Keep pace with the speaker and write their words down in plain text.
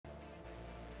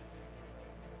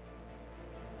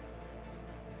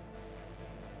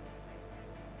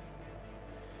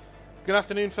Good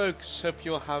afternoon, folks. Hope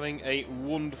you're having a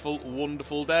wonderful,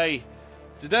 wonderful day.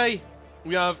 Today,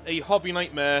 we have a hobby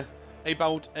nightmare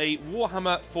about a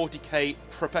Warhammer 40k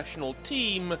professional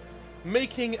team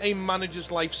making a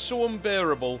manager's life so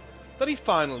unbearable that he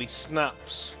finally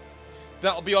snaps.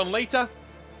 That'll be on later.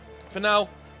 For now,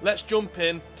 let's jump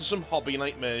in to some hobby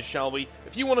nightmares, shall we?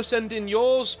 If you want to send in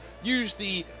yours, use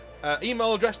the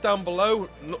email address down below,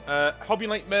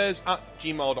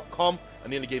 hobbynightmares@gmail.com. I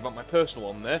nearly gave up my personal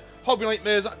one there.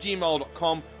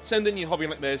 hobbynightmares@gmail.com. Send in your hobby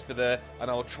nightmares to there,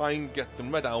 and I'll try and get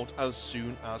them read out as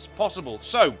soon as possible.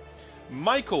 So,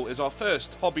 Michael is our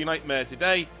first hobby nightmare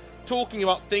today, talking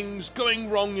about things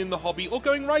going wrong in the hobby, or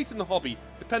going right in the hobby,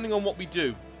 depending on what we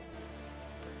do.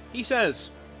 He says,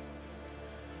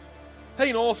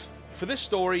 "Hey North, for this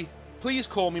story, please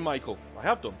call me Michael." I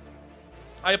have done.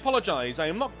 "I apologise, I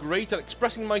am not great at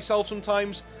expressing myself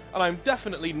sometimes, and I'm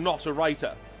definitely not a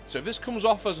writer. So if this comes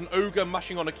off as an ogre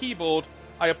mashing on a keyboard,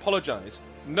 I apologise."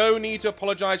 No need to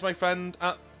apologise, my friend.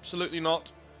 Absolutely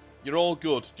not. You're all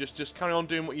good. Just carry on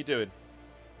doing what you're doing.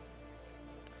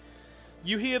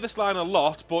 "You hear this line a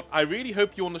lot, but I really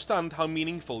hope you understand how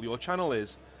meaningful your channel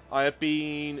is. I have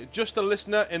been just a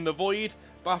listener in the void,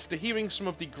 but after hearing some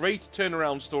of the great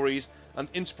turnaround stories and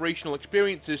inspirational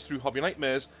experiences through Hobby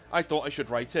Nightmares, I thought I should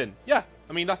write in." Yeah,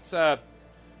 I mean, that's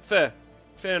fair.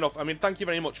 Fair enough. I mean, thank you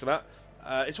very much for that.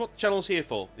 It's what the channel's here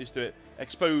for, is to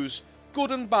expose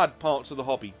good and bad parts of the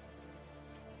hobby.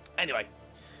 Anyway,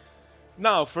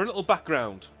 now for a little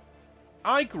background.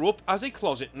 I grew up as a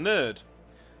closet nerd.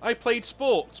 I played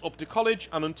sports up to college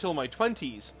and until my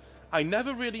 20s. I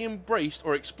never really embraced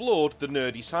or explored the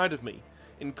nerdy side of me.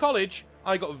 In college,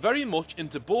 I got very much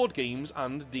into board games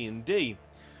and D&D.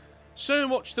 So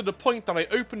much to the point that I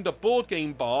opened a board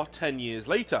game bar 10 years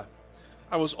later.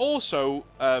 I was also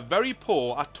very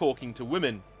poor at talking to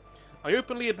women. I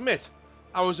openly admit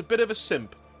I was a bit of a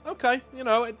simp. Okay, you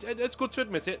know, it's good to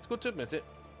admit it. It's good to admit it.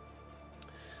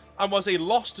 I was a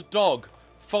lost dog,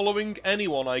 following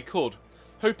anyone I could,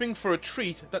 hoping for a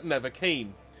treat that never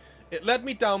came. It led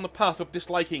me down the path of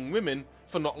disliking women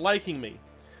for not liking me.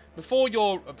 Before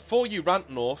you rant,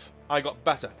 North, I got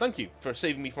better. Thank you for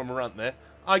saving me from a rant there.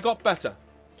 I got better.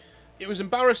 It was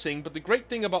embarrassing, but the great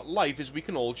thing about life is we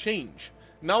can all change.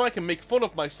 Now I can make fun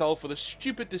of myself for the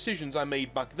stupid decisions I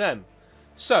made back then.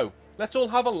 So, let's all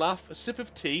have a laugh, a sip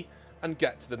of tea, and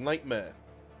get to the nightmare.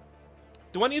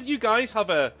 Do any of you guys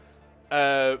have a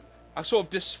sort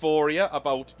of dysphoria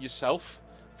about yourself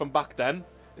from back then?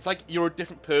 It's like you're a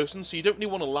different person, so you don't really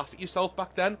want to laugh at yourself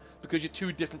back then because you're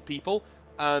two different people,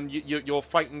 and you're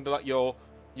frightened that your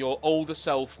older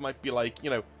self might be like,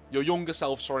 you know, your younger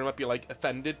self, sorry, might be like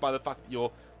offended by the fact that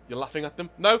you're laughing at them.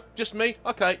 No, just me.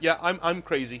 Okay, yeah, I'm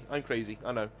crazy. I'm crazy.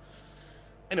 I know.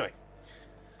 Anyway,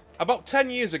 about 10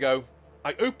 years ago,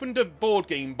 I opened a board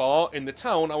game bar in the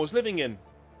town I was living in.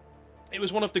 It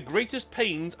was one of the greatest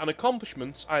pains and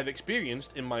accomplishments I have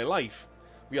experienced in my life.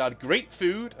 We had great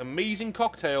food, amazing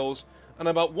cocktails, and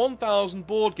about 1,000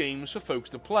 board games for folks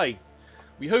to play.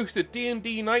 We hosted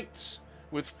D&D nights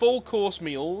with full course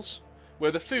meals,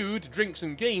 where the food, drinks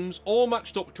and games all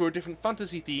matched up to a different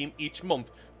fantasy theme each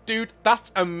month. Dude,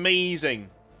 that's amazing.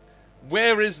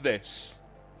 Where is this?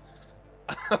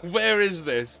 Where is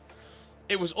this?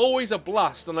 It was always a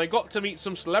blast, and I got to meet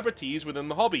some celebrities within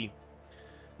the hobby.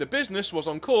 The business was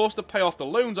on course to pay off the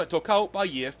loans I took out by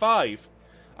year 5.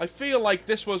 I feel like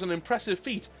this was an impressive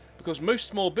feat, because most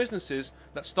small businesses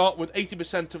that start with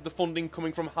 80% of the funding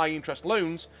coming from high interest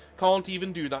loans can't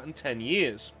even do that in 10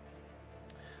 years.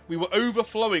 We were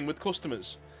overflowing with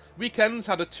customers. Weekends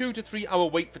had a 2 to 3 hour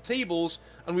wait for tables,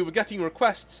 and we were getting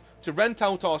requests to rent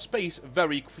out our space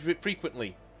very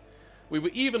frequently. We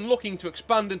were even looking to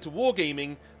expand into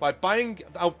wargaming by buying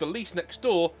out the lease next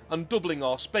door and doubling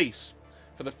our space.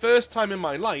 For the first time in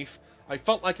my life, I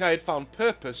felt like I had found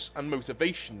purpose and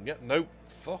motivation. Yeah, no,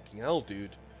 fucking hell,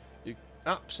 dude. You're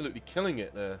absolutely killing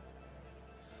it there.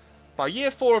 By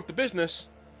year 4 of the business,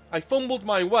 I fumbled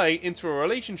my way into a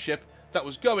relationship that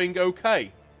was going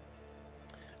okay.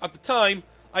 At the time,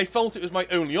 I felt it was my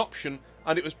only option,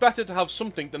 and it was better to have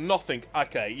something than nothing.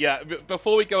 Okay, yeah,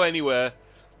 before we go anywhere,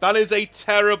 that is a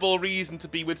terrible reason to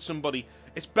be with somebody.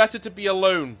 It's better to be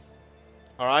alone,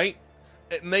 alright?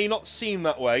 It may not seem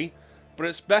that way, but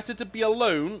it's better to be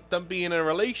alone than be in a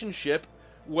relationship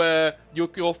where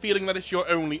you're feeling that it's your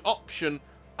only option,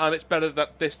 and it's better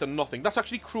that this than nothing. That's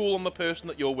actually cruel on the person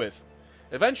that you're with.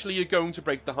 Eventually, you're going to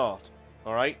break the heart,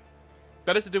 alright?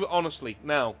 Better to do it honestly.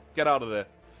 Now, get out of there.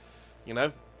 You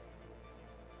know?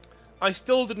 I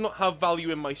still did not have value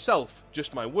in myself,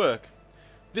 just my work.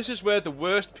 This is where the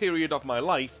worst period of my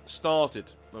life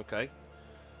started, okay?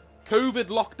 COVID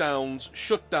lockdowns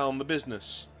shut down the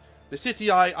business. The city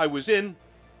I was in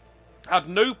had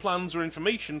no plans or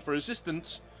information for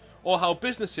assistance or how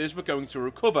businesses were going to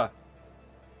recover.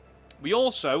 We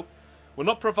also were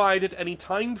not provided any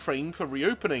time frame for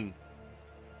reopening.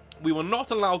 We were not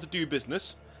allowed to do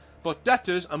business, but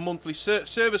debtors and monthly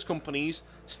service companies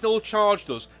still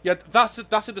charged us. Yeah, that's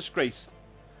a disgrace.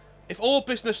 If all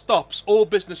business stops, all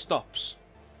business stops.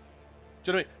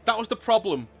 Do you know what I mean? That was the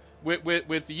problem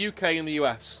with the UK and the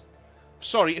US.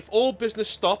 Sorry, if all business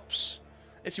stops,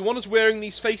 if you want us wearing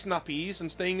these face nappies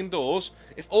and staying indoors,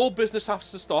 if all business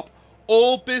has to stop,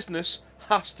 all business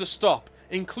has to stop,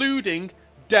 including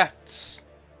debts,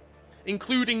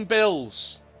 including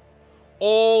bills.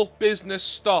 All business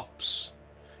stops.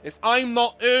 If I'm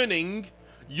not earning,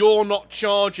 you're not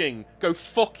charging. Go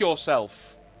fuck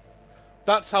yourself.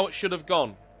 That's how it should have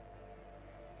gone.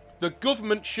 The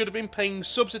government should have been paying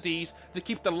subsidies to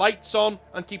keep the lights on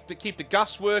and keep the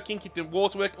gas working, keep the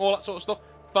water working, all that sort of stuff.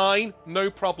 Fine,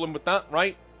 no problem with that,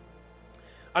 right?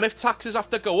 And if taxes have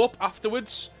to go up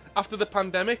afterwards, after the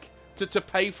pandemic, to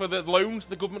pay for the loans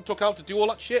the government took out to do all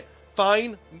that shit,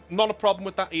 fine, not a problem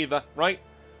with that either, right?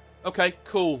 Okay,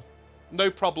 cool. No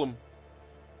problem.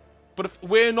 But if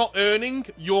we're not earning,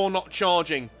 you're not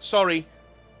charging. Sorry.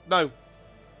 No.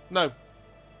 No.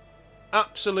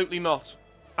 Absolutely not.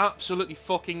 Absolutely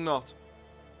fucking not.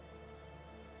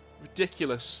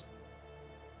 Ridiculous.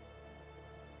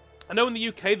 I know in the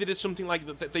UK they did something like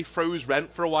that. They froze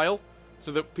rent for a while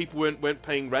so that people weren't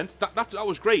paying rent. That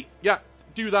was great. Yeah,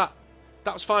 do that.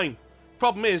 That was fine.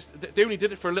 Problem is, they only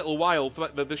did it for a little while, for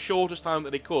like the shortest time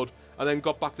that they could, and then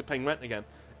got back to paying rent again.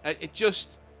 It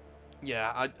just...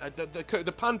 Yeah,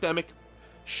 the pandemic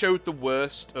showed the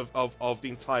worst of the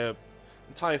entire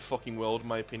fucking world, in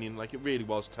my opinion. Like, it really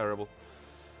was terrible.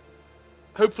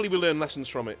 Hopefully we learn lessons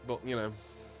from it, but, you know.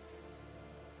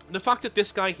 The fact that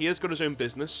this guy here's got his own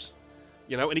business,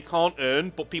 you know, and he can't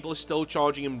earn, but people are still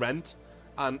charging him rent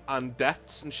and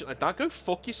debts and shit like that. Go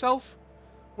fuck yourself.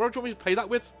 What do you want me to pay that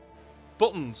with?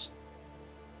 Buttons.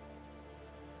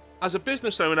 As a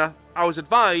business owner, I was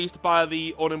advised by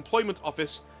the unemployment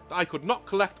office that I could not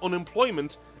collect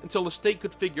unemployment until the state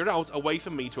could figure out a way for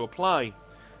me to apply.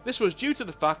 This was due to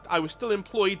the fact I was still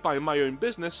employed by my own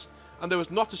business, and there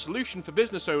was not a solution for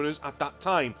business owners at that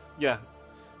time. Yeah,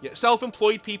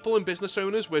 self-employed people and business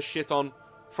owners were shit on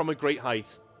from a great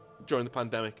height during the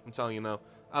pandemic, I'm telling you now.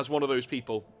 As one of those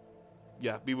people,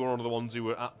 yeah, we were one of the ones who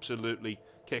were absolutely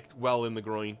kicked well in the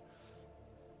groin.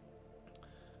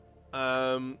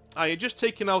 I had just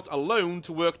taken out a loan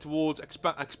to work towards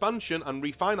expansion and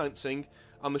refinancing,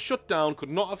 and the shutdown could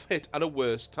not have hit at a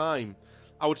worse time.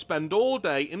 I would spend all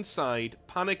day inside,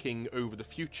 panicking over the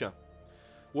future.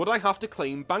 Would I have to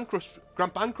claim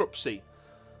bankruptcy?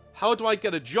 How do I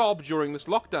get a job during this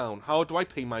lockdown? How do I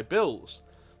pay my bills?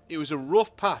 It was a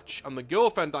rough patch, and the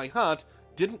girlfriend I had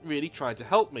didn't really try to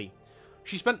help me.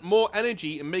 She spent more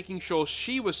energy in making sure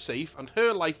she was safe and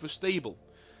her life was stable.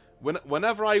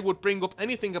 Whenever I would bring up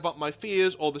anything about my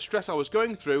fears or the stress I was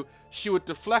going through, she would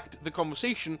deflect the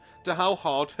conversation to how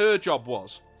hard her job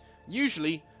was.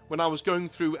 Usually, when I was going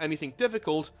through anything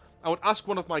difficult, I would ask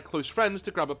one of my close friends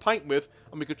to grab a pint with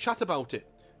and we could chat about it.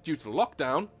 Due to the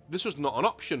lockdown, this was not an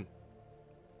option.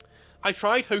 I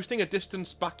tried hosting a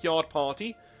distance backyard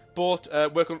party, but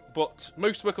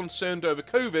most were concerned over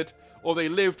COVID, or they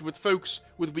lived with folks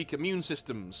with weak immune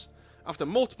systems. After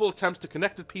multiple attempts to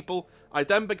connect with people, I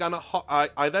then became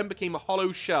a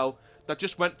hollow shell that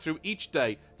just went through each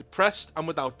day, depressed and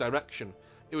without direction.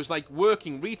 It was like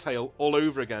working retail all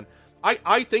over again.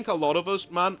 I think a lot of us,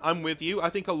 man, I'm with you. I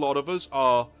think a lot of us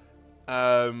are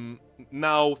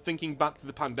now thinking back to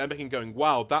the pandemic and going,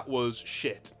 wow, that was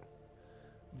shit.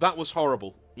 That was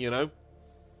horrible, you know?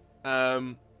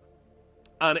 And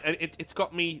it's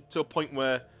got me to a point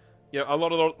where, you know, a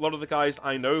lot of the guys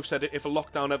I know have said if a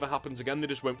lockdown ever happens again, they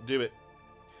just won't do it.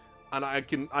 And I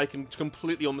can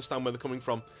completely understand where they're coming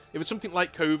from. If it's something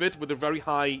like COVID with a very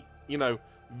high, you know,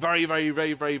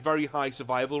 very high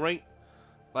survival rate,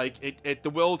 like the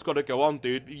world's got to go on,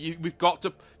 dude.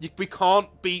 We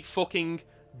can't be fucking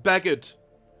beggared.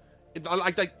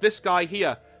 Like this guy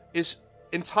here, his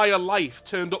entire life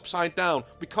turned upside down.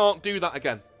 We can't do that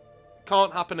again.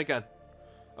 Can't happen again.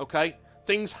 Okay?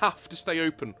 Things have to stay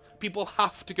open. People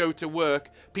have to go to work.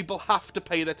 People have to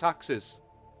pay their taxes.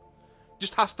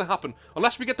 Just has to happen.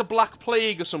 Unless we get the Black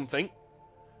Plague or something,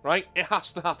 right? It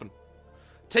has to happen.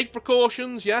 Take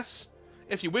precautions, yes.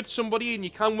 If you're with somebody and you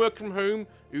can work from home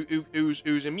who's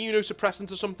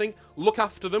immunosuppressant or something, look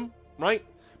after them, right?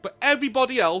 But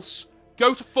everybody else,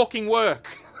 go to fucking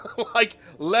work. Like,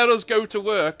 let us go to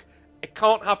work. It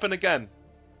can't happen again.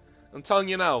 I'm telling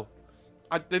you now.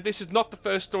 This is not the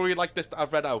first story like this that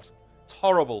I've read out. It's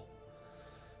horrible.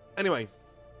 Anyway,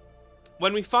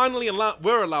 when we finally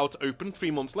were allowed to open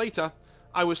 3 months later,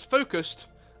 I was focused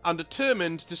and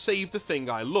determined to save the thing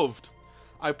I loved.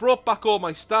 I brought back all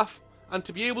my staff, and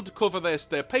to be able to cover their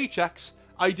paychecks,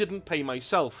 I didn't pay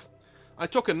myself. I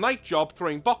took a night job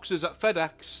throwing boxes at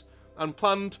FedEx and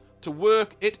planned to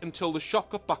work it until the shop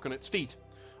got back on its feet.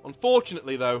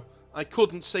 Unfortunately, though, I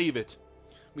couldn't save it.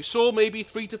 We saw maybe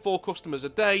 3 to 4 customers a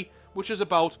day, which is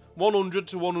about 100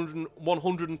 to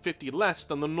 150 less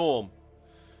than the norm.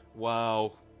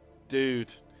 Wow.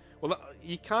 Dude. Well,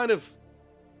 you kind of...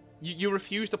 You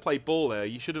refuse to play ball there.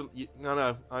 You should have...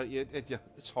 No,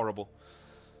 it's horrible.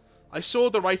 I saw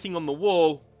the writing on the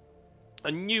wall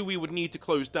and knew we would need to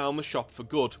close down the shop for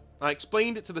good. I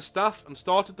explained it to the staff and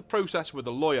started the process with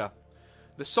a lawyer.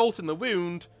 The salt in the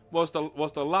wound was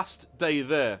the last day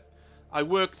there. I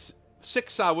worked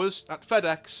 6 hours at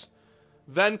FedEx,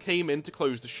 then came in to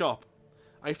close the shop.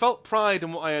 I felt pride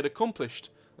in what I had accomplished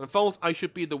and felt I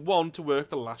should be the one to work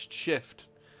the last shift.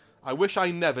 I wish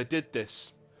I never did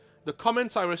this. The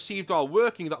comments I received while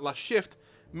working that last shift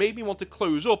made me want to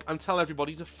close up and tell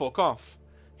everybody to fuck off.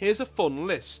 Here's a fun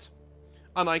list.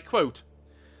 And I quote,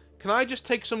 "Can I just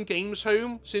take some games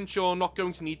home since you're not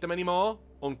going to need them anymore?"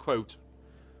 Unquote.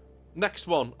 Next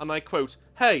one, and I quote,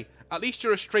 "Hey, at least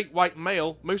you're a straight white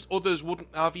male. Most others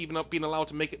wouldn't have even been allowed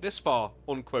to make it this far."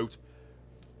 Unquote.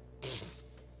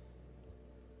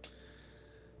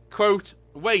 Quote,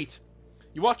 "Wait,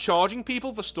 you are charging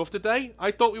people for stuff today?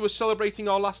 I thought we were celebrating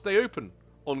our last day open."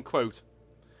 Unquote.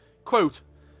 Quote,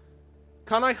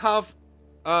 Can I have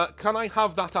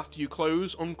that after you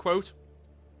close?" Unquote.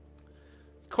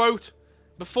 Quote,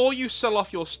 "Before you sell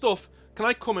off your stuff, can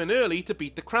I come in early to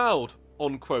beat the crowd?"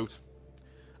 Unquote.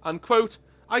 And quote,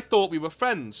 "I thought we were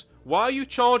friends. Why are you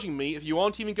charging me if you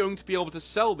aren't even going to be able to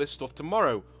sell this stuff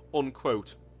tomorrow?"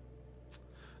 Unquote.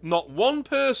 Not one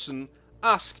person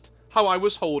asked how I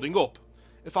was holding up,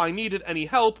 if I needed any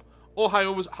help, or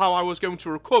how I was going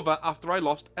to recover after I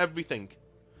lost everything.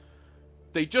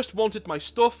 They just wanted my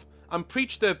stuff and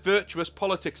preached their virtuous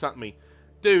politics at me.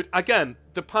 Dude, again,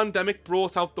 the pandemic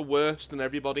brought out the worst in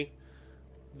everybody.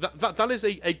 That is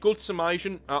a good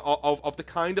summation of the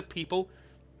kind of people.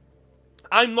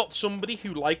 I'm not somebody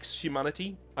who likes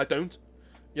humanity. I don't.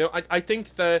 You know, I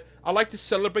think I like to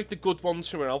celebrate the good ones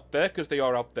who are out there, because they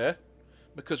are out there.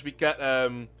 Because we get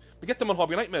them on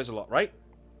Hobby Nightmares a lot, right?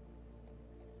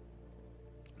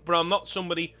 But I'm not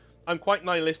somebody... I'm quite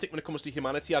nihilistic when it comes to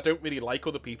humanity. I don't really like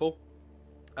other people.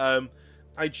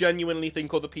 I genuinely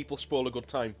think other people spoil a good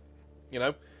time. You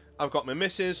know? I've got my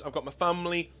missus, I've got my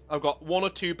family, I've got 1 or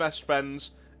 2 best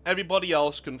friends. Everybody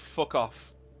else can fuck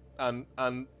off and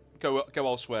go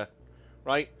elsewhere.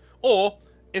 Right? Or,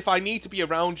 if I need to be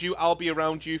around you, I'll be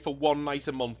around you for 1 night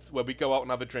a month where we go out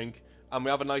and have a drink and we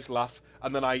have a nice laugh,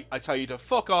 and then I tell you to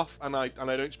fuck off and I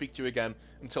don't speak to you again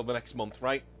until the next month,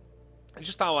 right? It's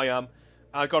just how I am.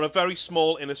 I got a very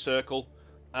small inner circle.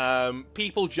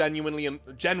 People generally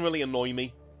annoy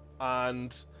me,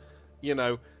 and you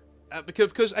know,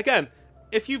 because again,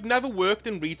 if you've never worked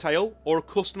in retail or a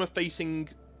customer-facing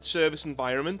service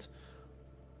environment,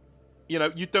 you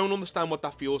know, you don't understand what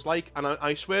that feels like. And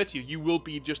I swear to you, you will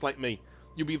be just like me.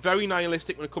 You'll be very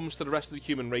nihilistic when it comes to the rest of the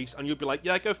human race, and you'll be like,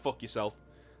 yeah, go fuck yourself.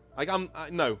 Like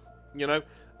no, you know.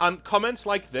 And comments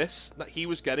like this that he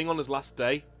was getting on his last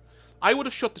day, I would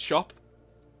have shut the shop.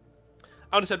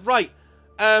 I would have said, right,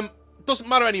 doesn't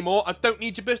matter anymore, I don't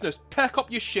need your business. Pack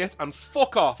up your shit and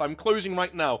fuck off. I'm closing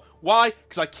right now. Why?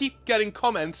 Because I keep getting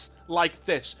comments like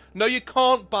this. No, you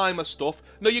can't buy my stuff.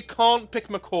 No, you can't pick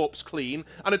my corpse clean.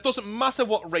 And it doesn't matter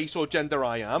what race or gender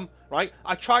I am, right?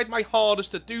 I tried my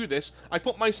hardest to do this. I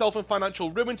put myself in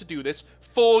financial ruin to do this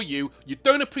for you. You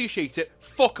don't appreciate it.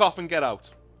 Fuck off and get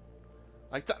out.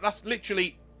 Like, that's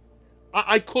literally...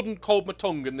 I couldn't hold my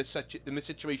tongue in this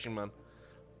situation, man.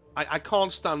 I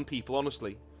can't stand people,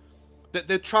 honestly.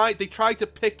 They try to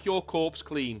pick your corpse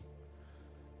clean.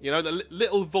 You know, the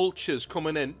little vultures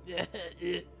coming in.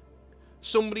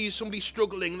 Somebody's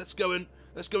struggling. Let's go and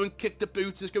kick the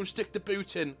boot. Let's go and stick the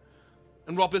boot in,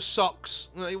 and rob his socks.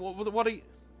 What are you?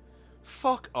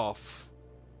 Fuck off.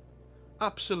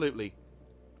 Absolutely.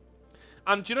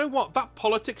 And do you know what? That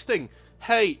politics thing.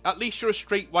 Hey, at least you're a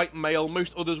straight white male.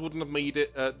 Most others wouldn't have made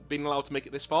it, been allowed to make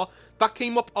it this far. That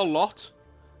came up a lot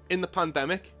in the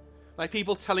pandemic. Like,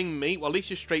 people telling me, well, at least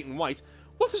you're straight and white.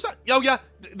 What does that... Oh, yeah,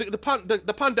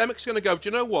 the pandemic's going to go, do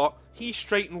you know what? He's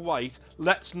straight and white.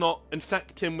 Let's not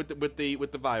infect him with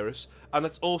the virus. And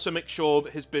let's also make sure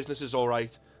that his business is all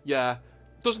right. Yeah.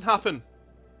 Doesn't happen.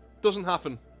 Doesn't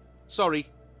happen. Sorry.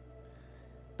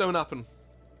 don't happen.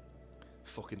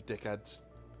 Fucking dickheads.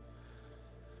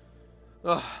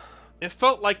 Ugh. It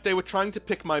felt like they were trying to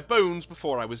pick my bones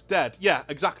before I was dead. Yeah,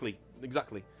 exactly.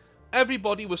 Exactly.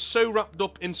 Everybody was so wrapped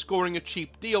up in scoring a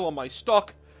cheap deal on my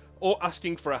stock or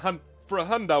asking for a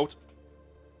handout.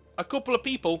 A couple of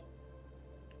people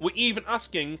were even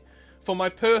asking for my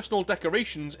personal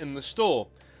decorations in the store,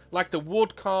 like the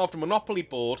wood-carved Monopoly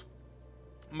board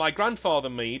my grandfather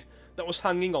made that was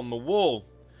hanging on the wall.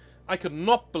 I could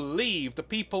not believe the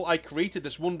people I created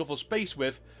this wonderful space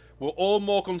with were all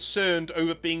more concerned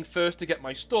over being first to get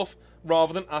my stuff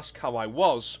rather than ask how I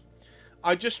was.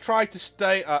 I tried to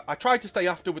stay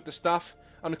after with the staff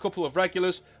and a couple of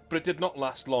regulars, but it did not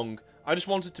last long. I just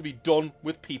wanted to be done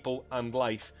with people and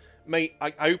life. Mate,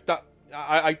 I hope that...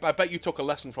 I bet you took a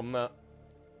lesson from that.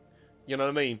 You know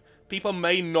what I mean? People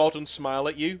may nod and smile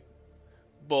at you,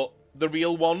 but the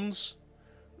real ones...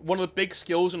 One of the big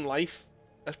skills in life,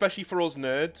 especially for us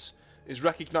nerds, is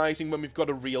recognising when we've got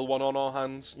a real one on our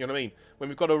hands. You know what I mean? When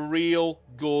we've got a real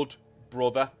good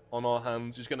brother on our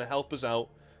hands who's going to help us out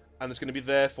and is going to be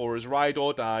there for us, ride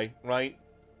or die, right?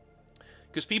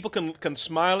 Because people can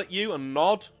smile at you and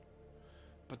nod,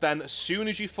 but then as soon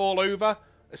as you fall over,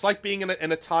 it's like being in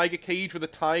a tiger cage with a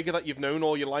tiger that you've known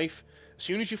all your life. As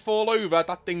soon as you fall over,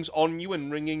 that thing's on you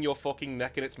and wringing your fucking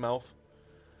neck in its mouth.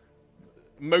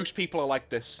 Most people are like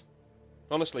this.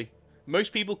 Honestly.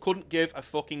 Most people couldn't give a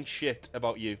fucking shit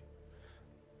about you.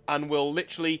 And will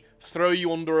literally throw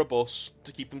you under a bus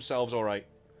to keep themselves alright.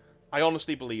 I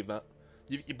honestly believe that.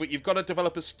 But you've got to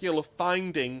develop a skill of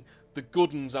finding the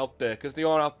good ones out there. Because they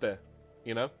are out there.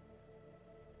 You know?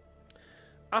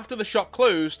 After the shop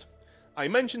closed, I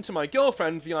mentioned to my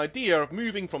girlfriend the idea of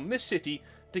moving from this city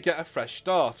to get a fresh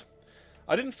start.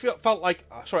 I didn't feel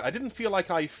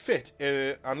like I fit,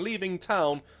 and leaving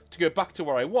town to go back to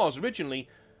where I was originally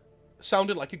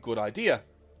sounded like a good idea.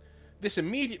 This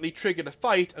immediately triggered a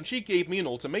fight, and she gave me an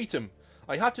ultimatum.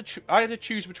 I had to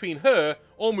choose between her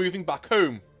or moving back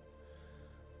home.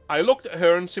 I looked at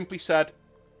her and simply said,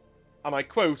 and I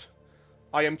quote,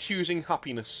 "I am choosing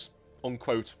happiness,"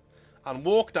 unquote, and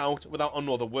walked out without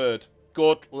another word.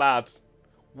 Good lad.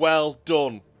 Well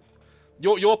done.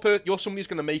 You're somebody who's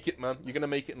going to make it, man. You're going to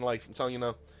make it in life, I'm telling you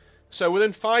now. So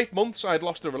within 5 months, I had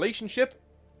lost a relationship.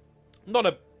 Not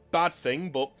a bad thing,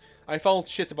 but I felt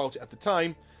shit about it at the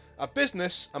time. A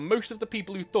business, and most of the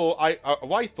people who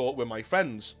I thought were my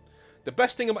friends. The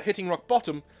best thing about hitting rock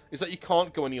bottom is that you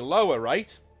can't go any lower,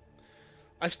 right?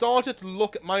 I started to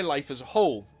look at my life as a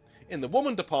whole. In the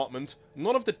woman department,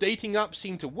 none of the dating apps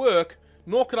seemed to work,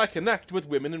 nor could I connect with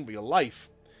women in real life.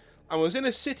 I was in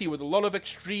a city with a lot of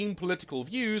extreme political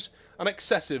views and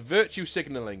excessive virtue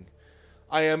signalling.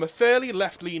 I am a fairly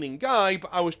left-leaning guy, but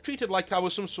I was treated like I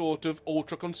was some sort of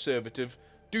ultra-conservative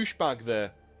douchebag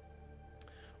there.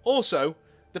 Also,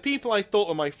 the people I thought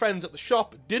were my friends at the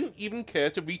shop didn't even care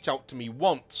to reach out to me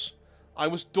once. I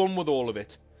was done with all of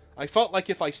it. I felt like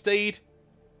if I stayed,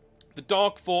 the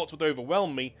dark thoughts would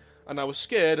overwhelm me, and I was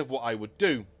scared of what I would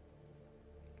do.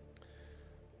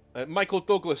 Michael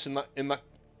Douglas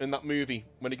in that movie,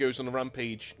 when he goes on a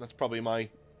rampage. That's probably my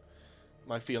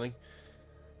feeling.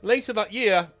 Later that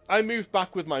year, I moved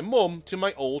back with my mum to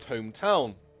my old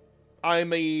hometown. I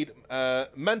made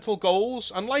mental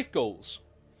goals and life goals.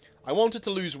 I wanted to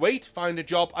lose weight, find a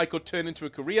job I could turn into a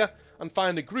career, and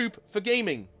find a group for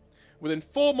gaming. Within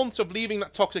 4 months of leaving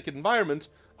that toxic environment,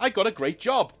 I got a great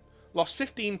job. Lost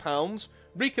 15 pounds,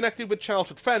 reconnected with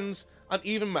childhood friends, and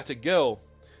even met a girl.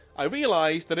 I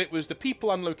realised that it was the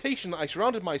people and location that I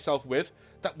surrounded myself with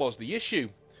that was the issue.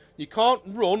 You can't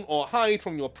run or hide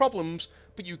from your problems,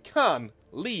 but you can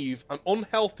leave an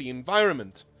unhealthy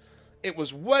environment. It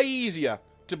was way easier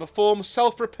to perform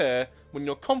self-repair when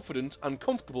you're confident and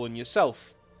comfortable in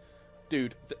yourself.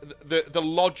 Dude, the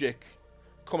logic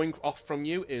coming off from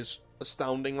you is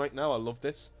astounding right now. I love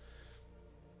this.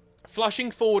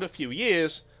 Flashing forward a few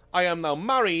years, I am now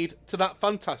married to that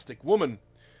fantastic woman.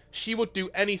 She would do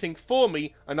anything for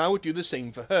me, and I would do the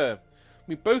same for her.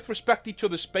 We both respect each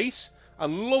other's space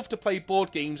and love to play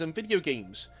board games and video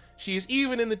games. She is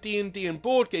even in the D&D and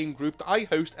board game group that I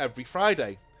host every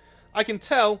Friday. I can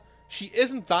tell she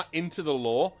isn't that into the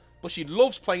lore, but she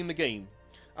loves playing the game.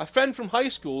 A friend from high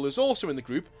school is also in the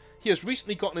group. He has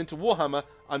recently gotten into Warhammer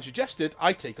and suggested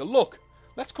I take a look.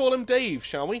 Let's call him Dave,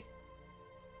 shall we?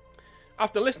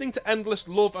 After listening to endless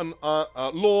love and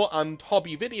lore and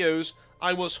hobby videos,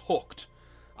 I was hooked.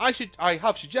 I then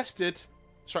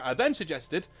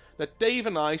suggested that Dave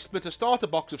and I split a starter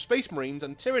box of Space Marines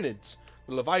and Tyranids,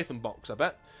 the Leviathan box, I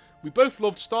bet. We both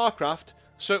loved StarCraft,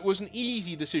 so it was an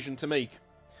easy decision to make.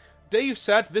 Dave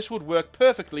said this would work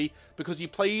perfectly because he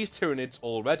plays Tyranids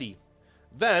already.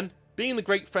 Then, being the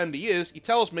great friend he is, he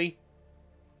tells me,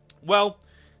 well,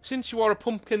 since you are a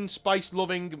pumpkin spice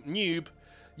loving noob,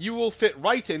 you will fit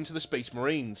right into the Space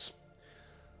Marines.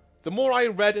 The more I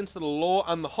read into the lore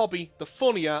and the hobby, the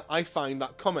funnier I find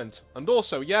that comment. And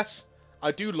also, yes,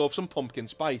 I do love some pumpkin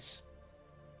spice.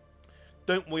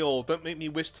 Don't we all? Don't make me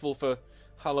wistful for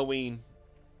Halloween.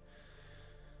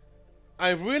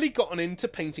 I've really gotten into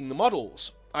painting the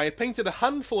models. I have painted a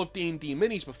handful of D&D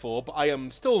minis before, but I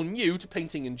am still new to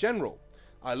painting in general.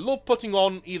 I love putting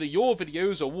on either your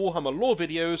videos or Warhammer lore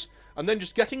videos, and then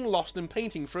just getting lost in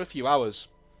painting for a few hours.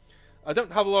 I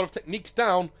don't have a lot of techniques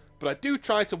down, but I do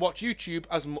try to watch YouTube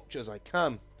as much as I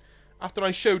can. After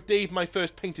I showed Dave my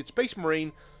first painted Space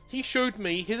Marine, he showed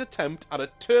me his attempt at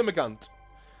a Termagant.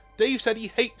 Dave said he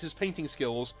hates his painting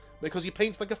skills because he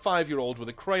paints like a 5-year-old with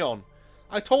a crayon.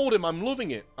 I told him I'm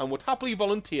loving it and would happily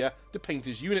volunteer to paint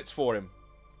his units for him.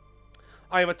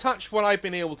 I have attached what I've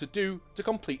been able to do to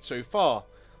complete so far.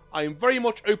 I am very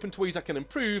much open to ways I can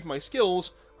improve my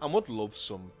skills and would love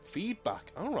some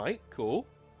feedback. Alright, cool.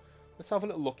 Let's have a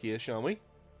little look here, shall we?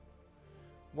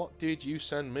 What did you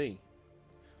send me?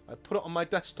 I put it on my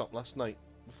desktop last night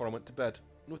before I went to bed.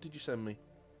 What did you send me?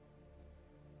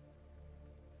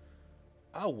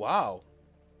 Oh, wow.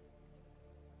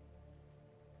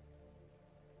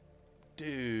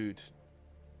 Dude.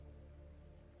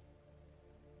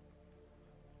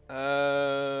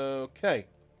 Okay.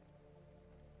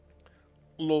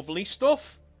 Lovely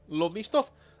stuff. Lovely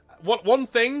stuff. One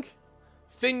thing.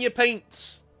 Thin your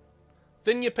paints.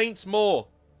 Thin your paints more.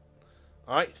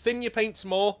 Alright, thin your paints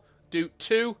more. Do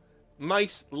 2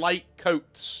 nice light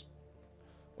coats.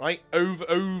 Right?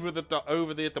 Over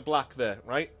the black there,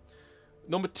 right?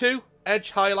 Number 2,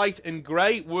 edge highlight in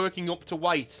grey, working up to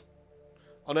white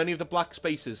on any of the black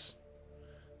spaces.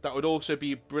 That would also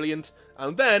be brilliant.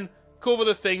 And then cover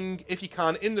the thing, if you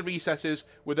can, in the recesses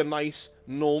with a nice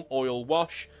Nuln Oil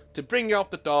wash to bring out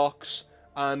the darks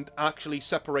and actually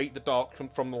separate the dark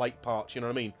from the light parts, you know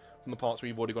what I mean? From the parts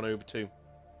we've already gone over to.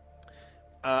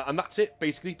 And that's it,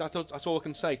 basically. That's all I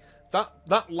can say.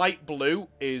 That light blue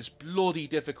is bloody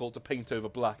difficult to paint over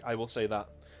black, I will say that.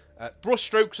 Brush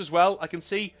strokes as well, I can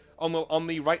see on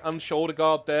the right-hand shoulder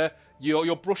guard there,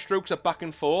 your brush strokes are back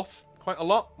and forth quite a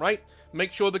lot, right?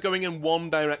 Make sure they're going in one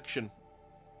direction.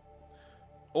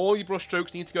 All your brush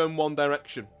strokes need to go in one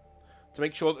direction to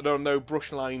make sure that there are no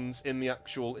brush lines in the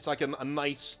actual... It's like a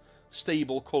nice,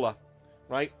 stable colour,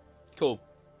 right? Cool.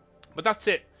 But that's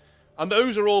it. And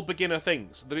those are all beginner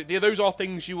things. Those are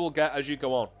things you will get as you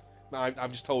go on.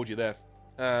 I've just told you there.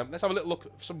 Let's have a little look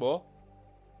at some more.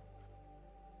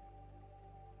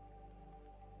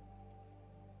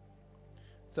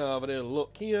 Let's have a little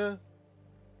look here.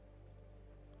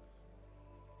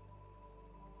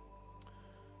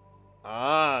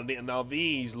 Ah, now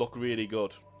these look really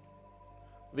good.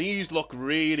 These look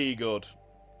really good.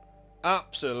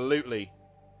 Absolutely.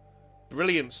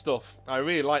 Brilliant stuff. I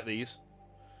really like these.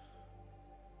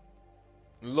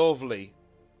 Lovely.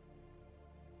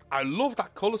 I love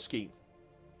that colour scheme.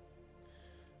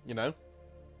 You know?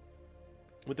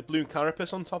 With the blue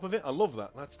carapace on top of it. I love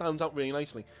that. That stands out really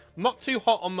nicely. Not too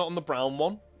hot on the brown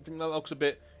one. I think that looks a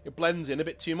bit... It blends in a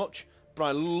bit too much. But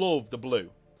I love the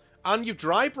blue. And you've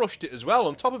dry brushed it as well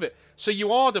on top of it. So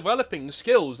you are developing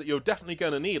skills that you're definitely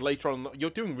going to need later on.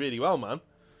 You're doing really well, man.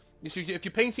 You see, if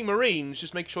you're painting Marines,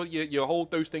 just make sure that you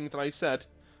hold those things that I said.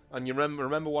 And you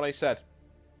remember what I said.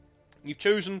 You've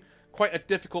chosen quite a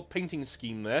difficult painting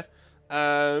scheme there.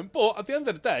 But at the end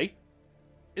of the day,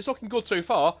 it's looking good so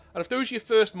far. And if those are your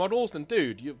first models, then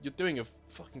dude, you're doing a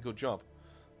fucking good job.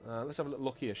 Let's have a little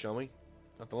look here, shall we?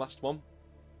 At the last one.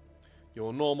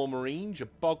 Your normal Marines, your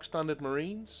bog standard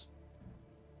Marines.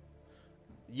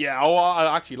 Yeah, oh,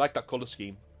 I actually like that colour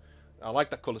scheme. I like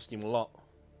that colour scheme a lot.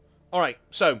 Alright,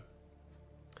 so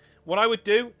what I would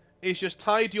do is just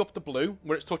tidy up the blue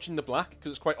where it's touching the black,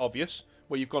 because it's quite obvious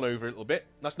where you've gone over a little bit.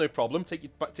 That's no problem. Take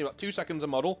about 2 seconds a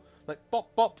model. Like,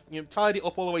 bop, bop. You know, tidy it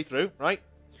up all the way through, right?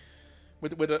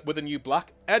 With a new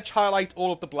black. Edge highlight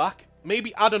all of the black.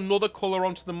 Maybe add another colour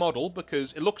onto the model,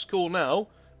 because it looks cool now,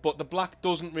 but the black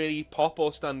doesn't really pop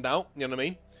or stand out, you know what I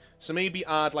mean? So maybe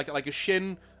add like a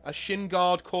shin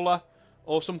guard colour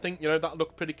or something, you know, that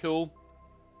look pretty cool.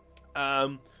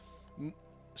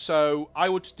 So I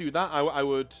would just do that. I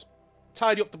would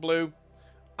tidy up the blue,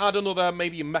 add another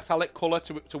maybe metallic colour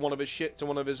to one of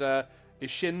his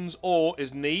his shins, or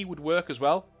his knee would work as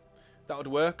well. That would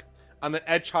work. And then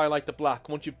edge highlight the black.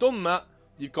 Once you've done that,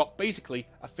 you've got basically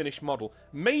a finished model.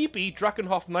 Maybe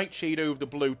Drakenhof Nightshade over the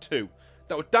blue too.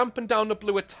 that would dampen down the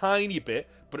blue a tiny bit,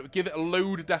 but it would give it a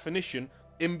load of definition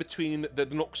in between the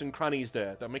nooks and crannies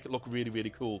there. That would make it look really,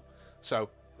 really cool. So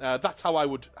that's how I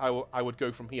would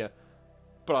go from here.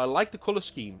 But I like the colour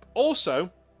scheme. Also,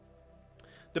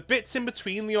 the bits in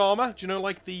between the armour, do you know,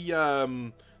 like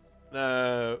the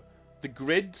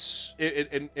grids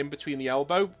in between the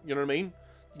elbow, you know what I mean?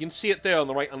 You can see it there on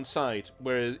the right-hand side,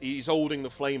 where he's holding the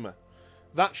flamer.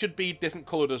 That should be different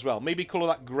coloured as well. Maybe colour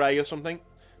that grey or something,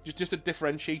 just to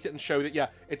differentiate it and show that, yeah,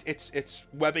 it's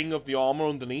webbing of the armour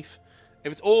underneath.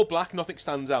 If it's all black, nothing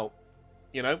stands out.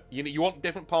 You know, you want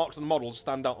different parts of the model to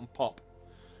stand out and pop.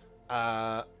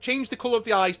 Change the colour of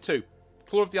the eyes too.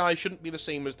 Colour of the eyes shouldn't be the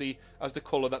same as the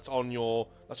colour that's on your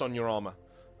armour.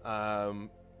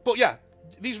 But yeah,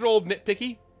 these are all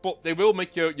nitpicky, but they will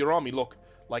make your army look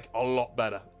like a lot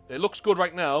better. It looks good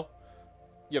right now.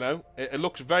 You know, it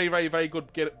looks very, very, very good.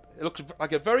 It looks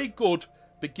like a very good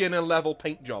beginner level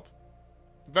paint job.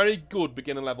 Very good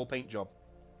beginner level paint job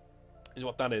is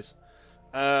what that is.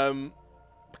 But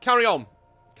carry on.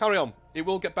 Carry on. It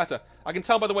will get better. I can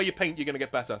tell by the way you paint you're going to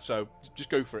get better, so just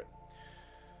go for it.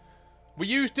 We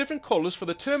used different colours for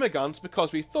the termagants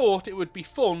because we thought it would be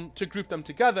fun to group them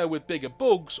together with bigger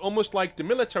bugs, almost like the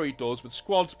military does with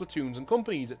squads, platoons and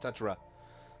companies, etc.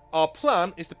 Our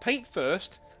plan is to paint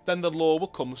first, then the lore will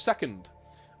come second.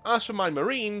 As for my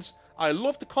marines, I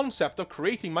love the concept of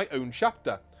creating my own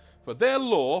chapter. For their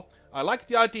lore, I like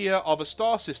the idea of a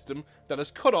star system that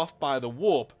is cut off by the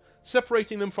warp,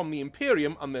 separating them from the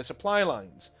Imperium and their supply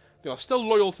lines. They are still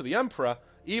loyal to the Emperor,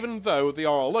 even though they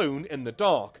are alone in the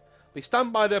dark. They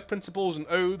stand by their principles and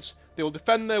oaths. They will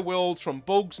defend their worlds from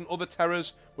bugs and other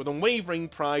terrors with unwavering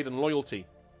pride and loyalty.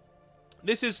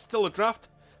 This is still a draft,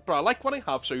 but I like what I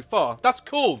have so far. That's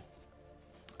cool.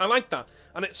 I like that.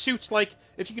 And it suits, like,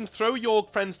 if you can throw your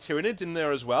friend's Tyranids in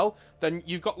there as well, then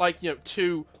you've got, like, you know,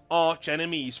 two arch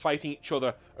enemies fighting each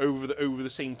other over the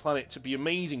same planet. It'd be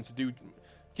amazing to do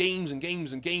games and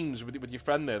games and games with your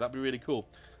friend there. That'd be really cool.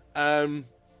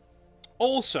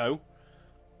 Also,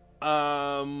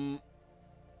 I'd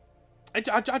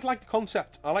like the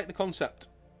concept. I like the concept.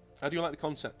 I do like the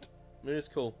concept. It's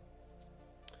cool.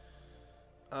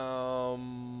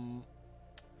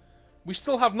 We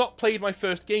still have not played my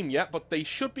first game yet, but they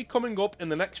should be coming up in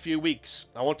the next few weeks.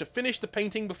 I want to finish the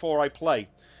painting before I play.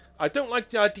 I don't like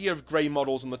the idea of grey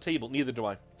models on the table, neither do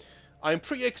I. I'm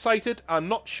pretty excited and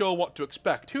not sure what to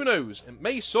expect. Who knows? It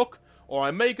may suck, or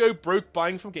I may go broke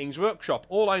buying from Games Workshop.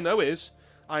 All I know is,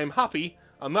 I am happy,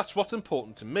 and that's what's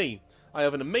important to me. I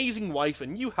have an amazing wife, a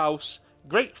new house,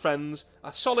 great friends,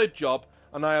 a solid job,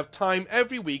 and I have time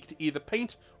every week to either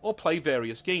paint or play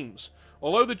various games.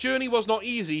 Although the journey was not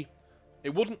easy,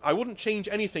 I wouldn't change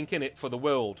anything in it for the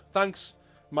world. Thanks,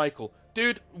 Michael.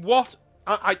 Dude, what?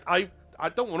 I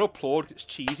don't want to applaud, it's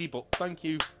cheesy, but thank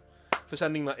you for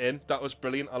sending that in. That was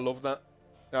brilliant. I love that.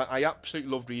 I absolutely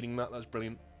loved reading that. That was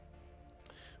brilliant.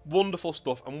 Wonderful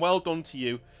stuff, and well done to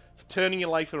you for turning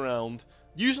your life around.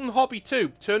 Using the hobby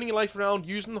too. Turning your life around,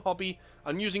 using the hobby,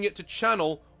 and using it to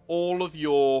channel all of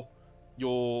your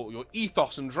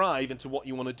ethos and drive into what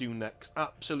you want to do next.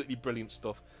 Absolutely brilliant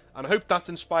stuff. And I hope that's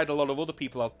inspired a lot of other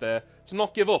people out there to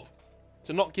not give up.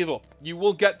 To not give up. You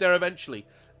will get there eventually.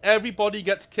 Everybody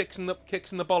gets kicks in the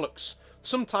bollocks.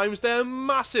 Sometimes they're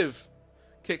massive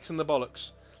kicks in the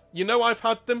bollocks. You know I've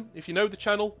had them. If you know the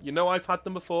channel, you know I've had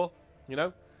them before. You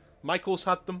know, Michael's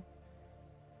had them.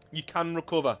 You can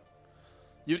recover.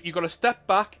 You've got to step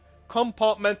back,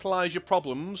 compartmentalise your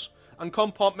problems, and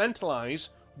compartmentalise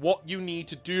what you need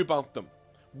to do about them,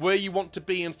 where you want to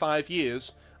be in 5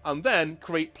 years, and then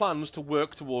create plans to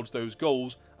work towards those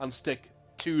goals and stick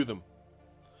to them.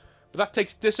 But that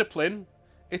takes discipline,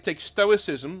 it takes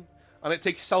stoicism, and it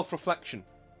takes self-reflection.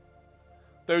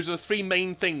 Those are the three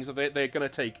main things that they're going to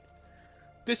take.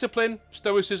 Discipline,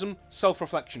 stoicism,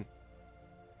 self-reflection.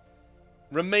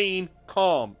 Remain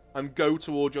calm and go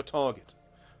toward your target.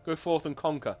 Go forth and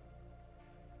conquer.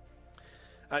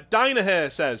 Dynahair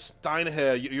says,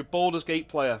 Dynahair, you're a Baldur's Gate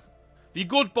player. The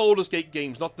good Baldur's Gate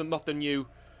games, not the new.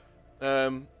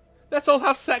 Let's all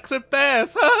have sex with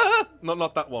bears.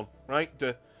 not that one, right?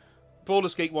 The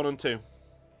Baldur's Gate 1 and 2.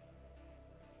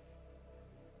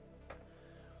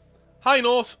 Hi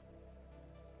North.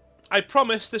 I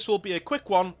promise this will be a quick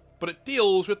one, but it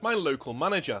deals with my local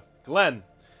manager, Glenn,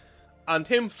 and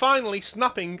him finally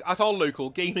snapping at our local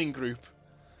gaming group.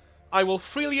 I will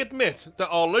freely admit that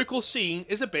our local scene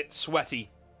is a bit sweaty.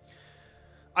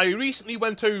 I recently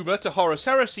went over to Horus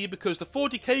Heresy because the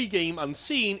 40k game and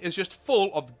scene is just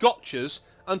full of gotchas,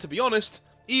 and to be honest,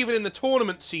 even in the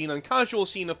tournament scene and casual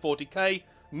scene of 40k,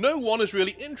 no one is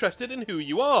really interested in who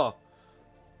you are.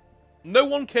 No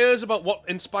one cares about what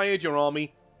inspired your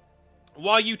army,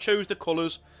 why you chose the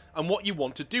colours, and what you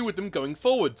want to do with them going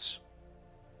forwards.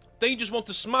 They just want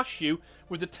to smash you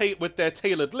with their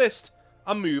tailored list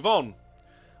and move on.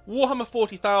 Warhammer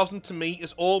 40,000 to me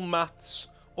is all maths,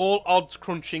 all odds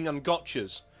crunching and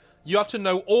gotchas. You have to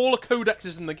know all the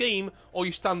codexes in the game, or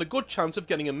you stand a good chance of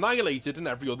getting annihilated in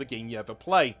every other game you ever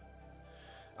play.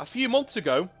 A few months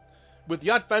ago, with the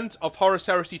advent of Horus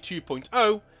Heresy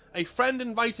 2.0, a friend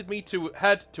invited me to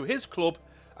head to his club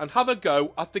and have a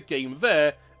go at the game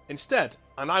there instead,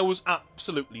 and I was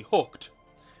absolutely hooked.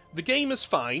 The game is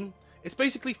fine. It's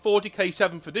basically 40k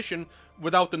 7th edition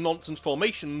without the nonsense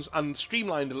formations and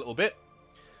streamlined a little bit.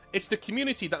 It's the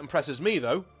community that impresses me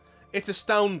though. It's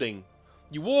astounding.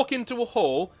 You walk into a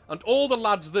hall and all the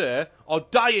lads there are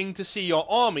dying to see your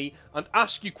army and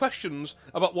ask you questions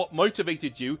about what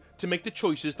motivated you to make the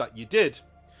choices that you did.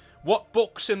 What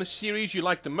books in the series you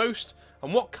like the most,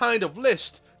 and what kind of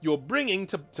list you're bringing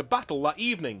to battle that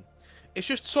evening. It's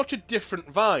just such a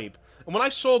different vibe. And when I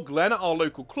saw Glenn at our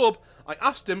local club, I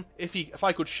asked him if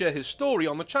I could share his story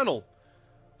on the channel.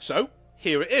 So,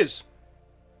 here it is.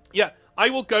 Yeah, I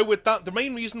will go with that. The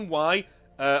main reason why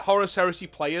Horus Heresy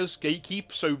players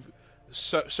gatekeep so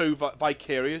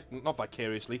not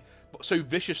vicariously, but so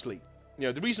viciously. You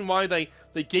know, the reason why they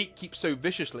gatekeep so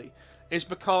viciously is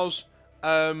because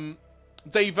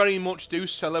they very much do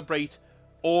celebrate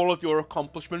all of your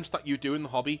accomplishments that you do in the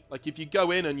hobby. Like if you go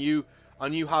in and you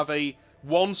have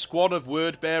one squad of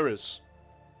word bearers,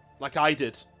 like I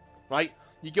did, right?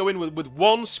 You go in with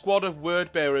one squad of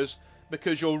word bearers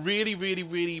because you're really, really,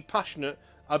 really passionate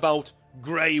about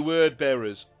grey word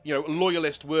bearers, you know,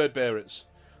 loyalist word bearers.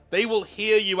 They will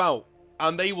hear you out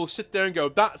and they will sit there and go,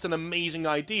 that's an amazing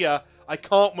idea. I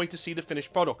can't wait to see the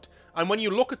finished product. And when you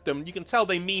look at them, you can tell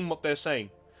they mean what they're saying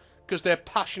because they're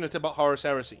passionate about Horus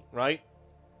Heresy, right?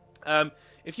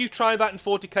 If you try that in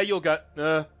 40k, you'll get,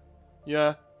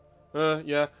 yeah.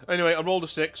 Anyway, I rolled a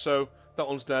 6, so that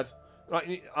one's dead.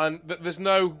 Right, and there's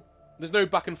no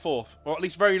back and forth, or at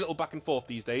least very little back and forth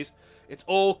these days. It's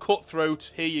all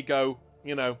cutthroat. Here you go,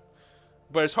 you know.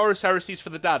 Whereas Horus Heresy is for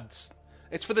the dads.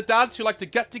 It's for the dads who like to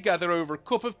get together over a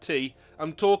cup of tea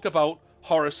and talk about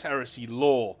Horus Heresy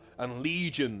lore and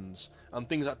legions and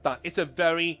things like that. It's a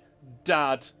very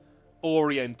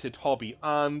dad-oriented hobby,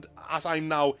 and as I'm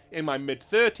now in my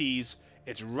mid-30s,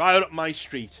 it's right up my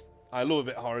street. I love a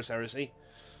bit of Horus Heresy.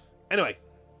 Anyway,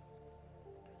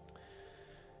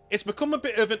 it's become a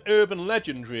bit of an urban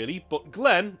legend, really, but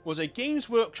Glenn was a Games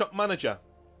Workshop manager,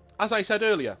 as I said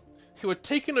earlier, who had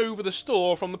taken over the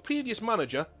store from the previous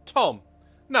manager, Tom.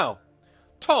 Now,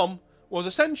 Tom was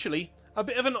essentially a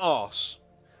bit of an arse.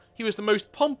 He was the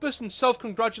most pompous and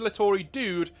self-congratulatory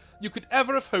dude you could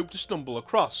ever have hoped to stumble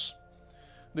across.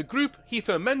 The group he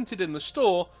fermented in the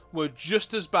store were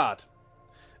just as bad.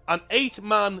 An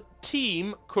 8-man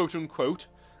team, quote-unquote,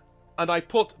 and I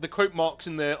put the quote marks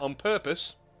in there on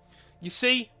purpose. You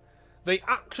see, they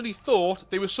actually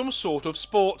thought they were some sort of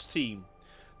sports team.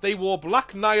 They wore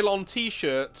black nylon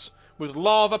t-shirts with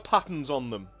lava patterns on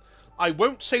them. I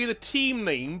won't say the team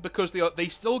name because they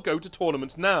still go to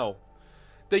tournaments now.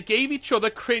 They gave each other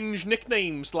cringe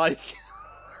nicknames like...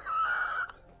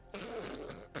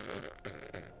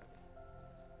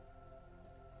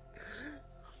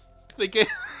 They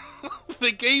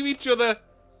gave each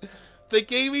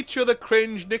other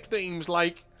cringe nicknames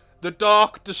like the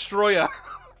Dark Destroyer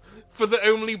for the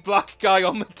only black guy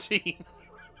on the team.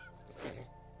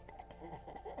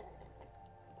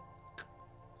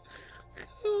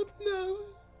 Oh no.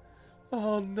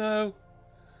 Oh no.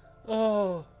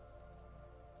 Oh.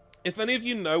 If any of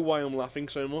you know why I'm laughing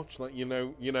so much, like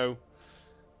there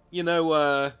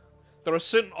are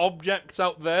certain objects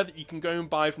out there that you can go and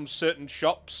buy from certain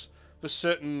shops for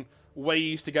certain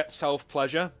ways to get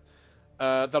self-pleasure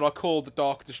that are called the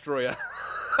Dark Destroyer.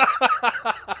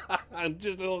 And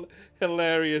just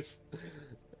hilarious.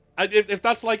 If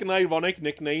that's like an ironic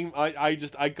nickname,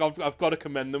 I've got to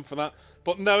commend them for that.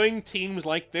 But knowing teams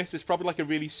like this, it's probably like a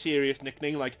really serious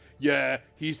nickname. Like, yeah,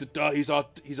 he's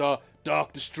our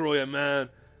Dark Destroyer, man.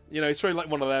 You know, it's really like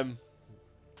one of them.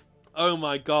 Oh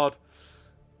my god.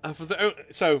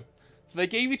 So they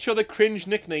gave each other cringe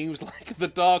nicknames like the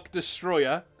Dark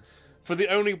Destroyer for the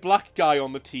only black guy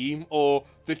on the team, or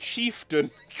the Chieftain,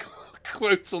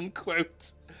 quote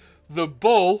unquote, the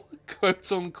Bull,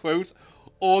 quote unquote,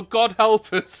 or God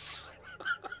help us,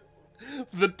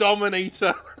 the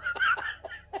Dominator.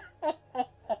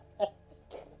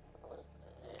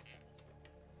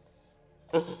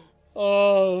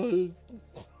 Oh,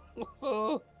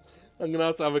 I'm gonna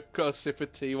have to have a sip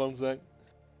of tea, one sec.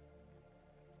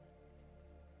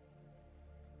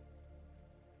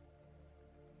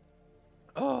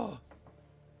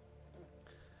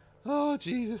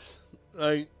 Jesus.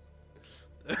 Right.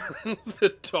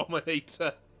 The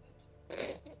Dominator.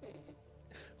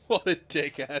 What a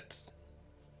dickhead.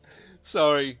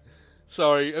 Sorry.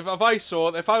 If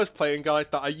I was playing guy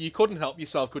like that, you couldn't help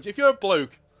yourself, could you? If you're a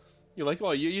bloke, you're like,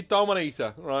 oh, you're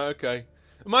Dominator. Right, okay.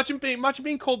 Imagine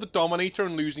being called the Dominator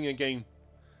and losing a game.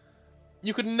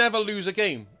 You could never lose a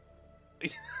game.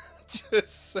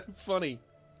 Just so funny.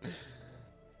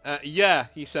 Yeah,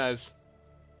 he says.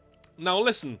 Now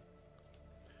listen.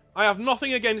 I have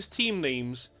nothing against team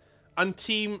names and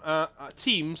teams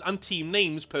and team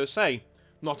names per se.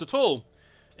 Not at all.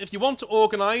 If you want to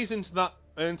organise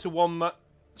into one that...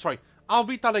 Sorry, I'll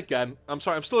read that again. I'm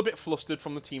sorry, I'm still a bit flustered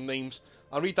from the team names.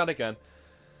 I'll read that again.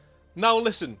 Now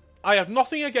listen, I have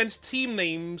nothing against team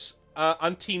names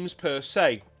and teams per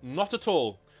se. Not at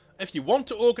all. If you want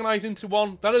to organise into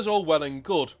one, that is all well and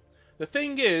good. The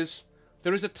thing is,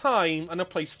 there is a time and a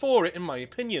place for it, in my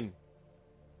opinion.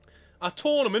 A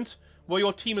tournament where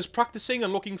your team is practicing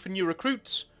and looking for new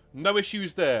recruits, no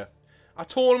issues there. A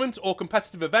tournament or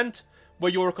competitive event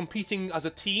where you're competing as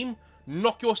a team,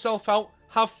 knock yourself out,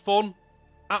 have fun,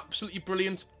 absolutely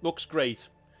brilliant, looks great.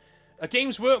 A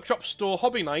Games Workshop store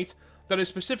hobby night that is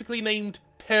specifically named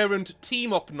Parent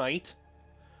Team Up Night,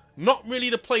 not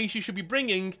really the place you should be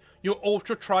bringing your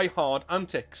ultra try-hard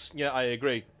antics. Yeah, I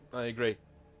agree.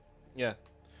 Yeah,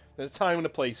 there's a time and a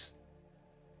place.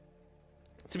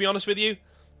 To be honest with you,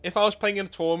 if I was playing in a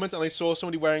tournament and I saw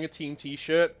somebody wearing a team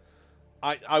t-shirt,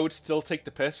 I would still take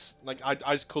the piss. Like, I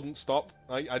just couldn't stop.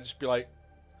 I'd just be like,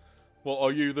 well,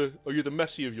 are you the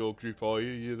Messi of your group, are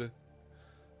you?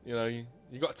 You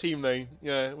got a team name.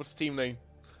 Yeah, what's the team name?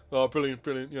 Oh,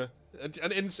 brilliant, yeah.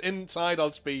 And inside I'll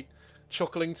just be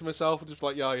chuckling to myself, just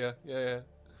like, yeah.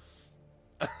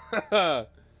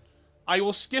 I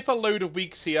will skip a load of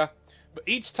weeks here, but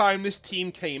each time this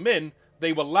team came in,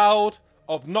 they were loud,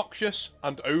 obnoxious,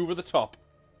 and over the top.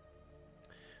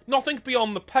 Nothing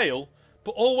beyond the pale,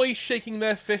 but always shaking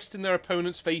their fist in their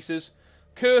opponents' faces,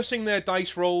 cursing their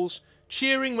dice rolls,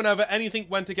 cheering whenever anything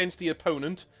went against the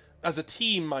opponent, as a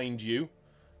team, mind you,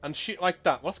 and shit like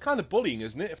that. Well, that's kind of bullying,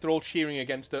 isn't it, if they're all cheering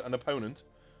against an opponent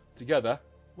together?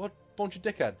 What a bunch of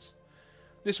dickheads.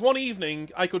 This one evening,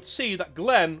 I could see that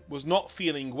Glenn was not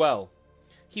feeling well.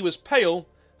 He was pale,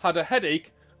 had a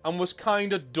headache, and was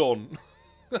kinda done.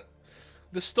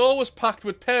 The store was packed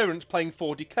with parents playing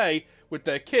 40k with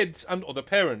their kids and other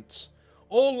parents,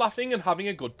 all laughing and having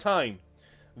a good time.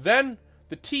 Then,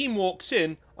 the team walks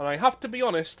in, and I have to be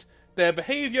honest, their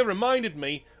behaviour reminded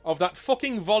me of that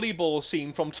fucking volleyball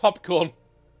scene from Top Gun.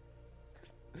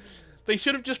 They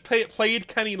should have just played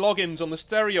Kenny Loggins on the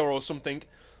stereo or something,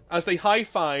 as they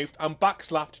high-fived and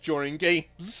backslapped during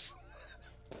games.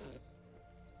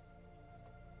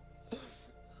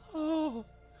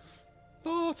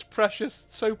 Oh, it's precious.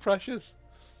 It's so precious.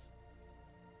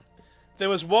 There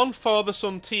was one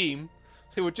father-son team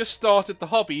who had just started the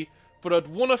hobby, but had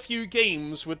won a few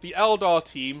games with the Eldar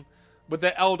team, with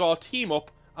their Eldar team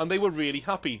up, and they were really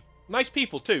happy. Nice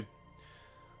people, too.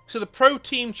 So the pro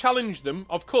team challenged them,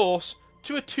 of course,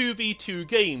 to a 2v2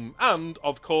 game, and,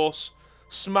 of course,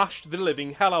 smashed the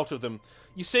living hell out of them.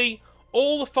 You see,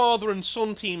 all the father and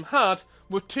son team had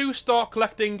were 2 start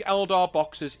collecting Eldar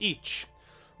boxes each,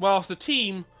 whilst the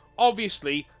team,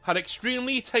 obviously, had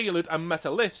extremely tailored and meta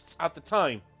lists at the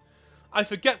time. I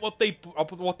forget what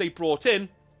they brought in,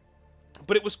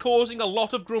 but it was causing a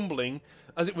lot of grumbling,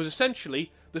 as it was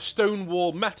essentially the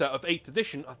Stonewall meta of 8th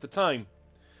edition at the time.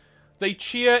 They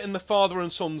cheer in the father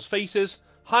and son's faces,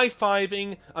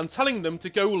 high-fiving and telling them to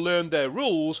go learn their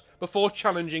rules before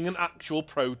challenging an actual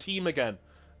pro team again.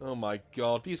 Oh my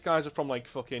god, these guys are from like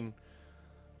fucking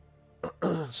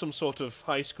some sort of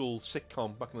high school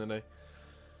sitcom back in the day.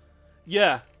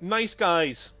 Yeah, nice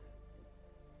guys.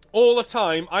 All the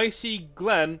time I see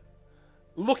Glenn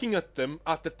looking at them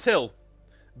at the till,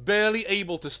 barely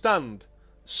able to stand,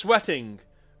 sweating,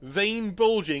 vein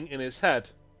bulging in his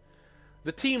head.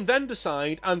 The team then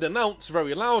decide and announce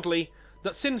very loudly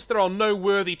that since there are no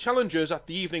worthy challengers at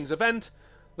the evening's event,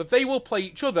 that they will play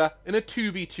each other in a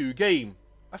 2v2 game.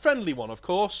 A friendly one, of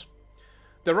course.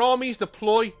 Their armies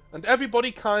deploy, and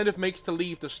everybody kind of makes to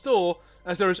leave the store,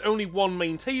 as there is only one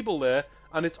main table there,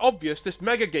 and it's obvious this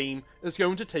mega game is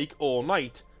going to take all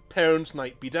night. Parents'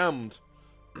 night be damned.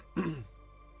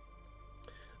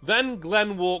 Then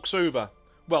Glenn walks over,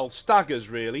 well, staggers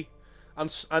really,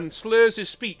 and slurs his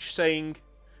speech, saying,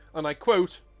 and I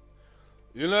quote,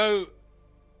 "You know,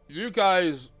 you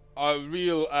guys are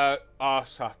real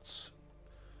arse-hats.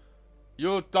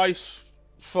 Your dice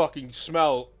fucking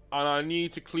smell, and I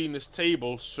need to clean this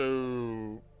table,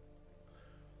 so..."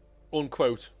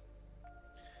 Unquote.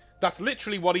 That's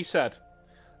literally what he said.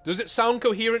 Does it sound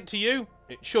coherent to you?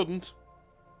 It shouldn't.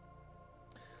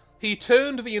 He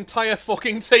turned the entire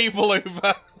fucking table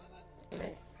over.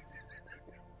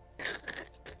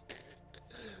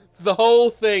 The whole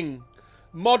thing.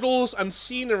 Models and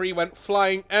scenery went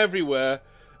flying everywhere,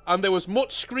 and there was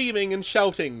much screaming and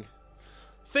shouting.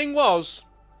 Thing was,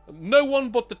 no one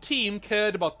but the team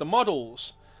cared about the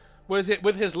models.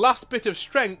 With his last bit of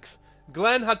strength,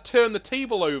 Glenn had turned the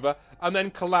table over and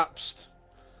then collapsed.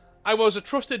 I was a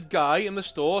trusted guy in the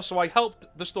store, so I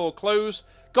helped the store close,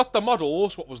 got the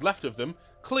models, what was left of them,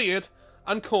 cleared,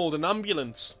 and called an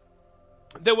ambulance.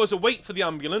 There was a wait for the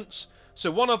ambulance, so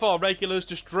one of our regulars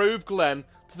just drove Glenn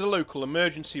to the local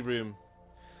emergency room.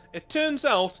 It turns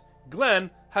out Glenn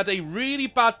had a really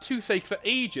bad toothache for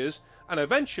ages, and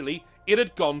eventually it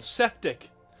had gone septic.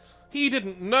 He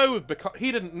didn't know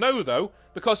though,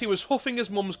 because he was huffing his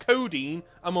mum's codeine,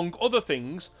 among other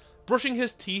things, brushing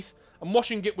his teeth and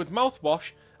washing it with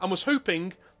mouthwash, and was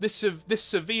hoping this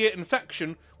severe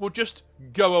infection would just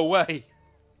go away.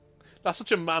 That's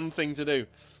such a man thing to do.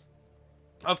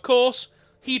 Of course,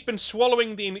 he'd been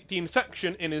swallowing the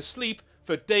infection in his sleep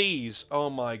for days.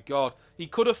 Oh my god. He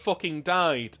could have fucking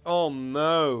died. Oh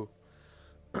no.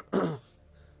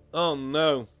 Oh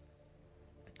no.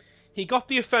 He got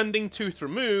the offending tooth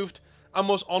removed and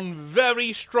was on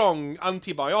very strong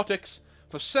antibiotics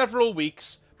for several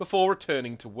weeks before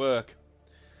returning to work.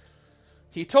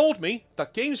 He told me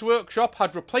that Games Workshop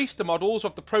had replaced the models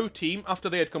of the pro team after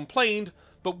they had complained,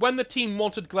 but when the team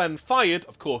wanted Glenn fired,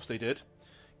 of course they did,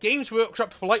 Games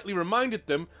Workshop politely reminded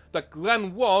them that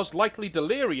Glenn was likely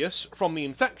delirious from the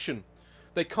infection.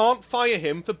 They can't fire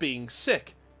him for being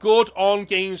sick. Good on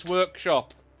Games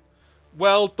Workshop.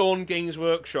 Well done, Games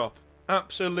Workshop.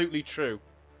 Absolutely true.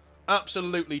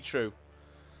 Absolutely true.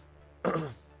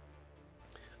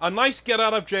 A nice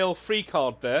get-out-of-jail-free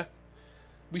card there.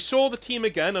 We saw the team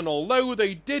again, and although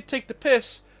they did take the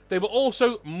piss, they were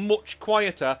also much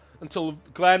quieter until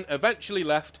Glenn eventually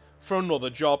left for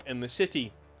another job in the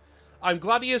city. I'm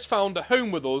glad he has found a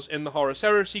home with us in the Horus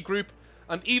Heresy group,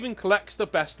 and even collects the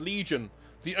best Legion.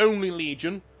 The only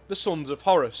Legion, the Sons of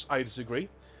Horus. I disagree.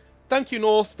 Thank you,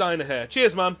 North Diner.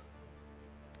 Cheers, man.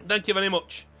 Thank you very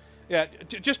much. Yeah,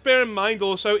 just bear in mind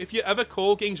also, if you ever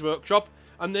call Games Workshop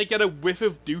and they get a whiff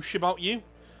of douche about you,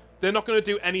 they're not going to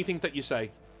do anything that you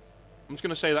say. I'm just going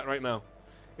to say that right now.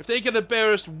 If they get the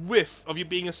barest whiff of you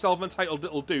being a self-entitled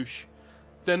little douche,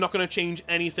 they're not going to change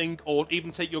anything or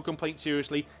even take your complaint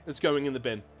seriously. It's going in the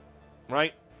bin.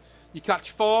 Right? You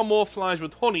catch far more flies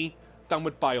with honey than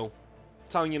with bile. I'm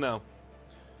telling you now.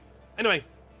 Anyway.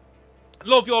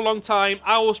 Love you a long time.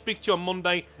 I will speak to you on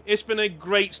Monday. It's been a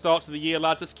great start to the year,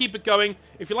 lads. Let's keep it going.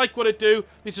 If you like what I do,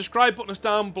 the subscribe button is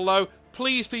down below.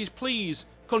 Please, please, please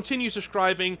continue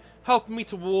subscribing, helping me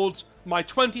towards my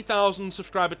 20,000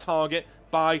 subscriber target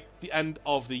by the end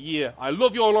of the year. I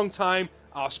love you all a long time.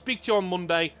 I'll speak to you on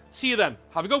Monday. See you then.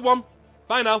 Have a good one.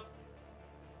 Bye now.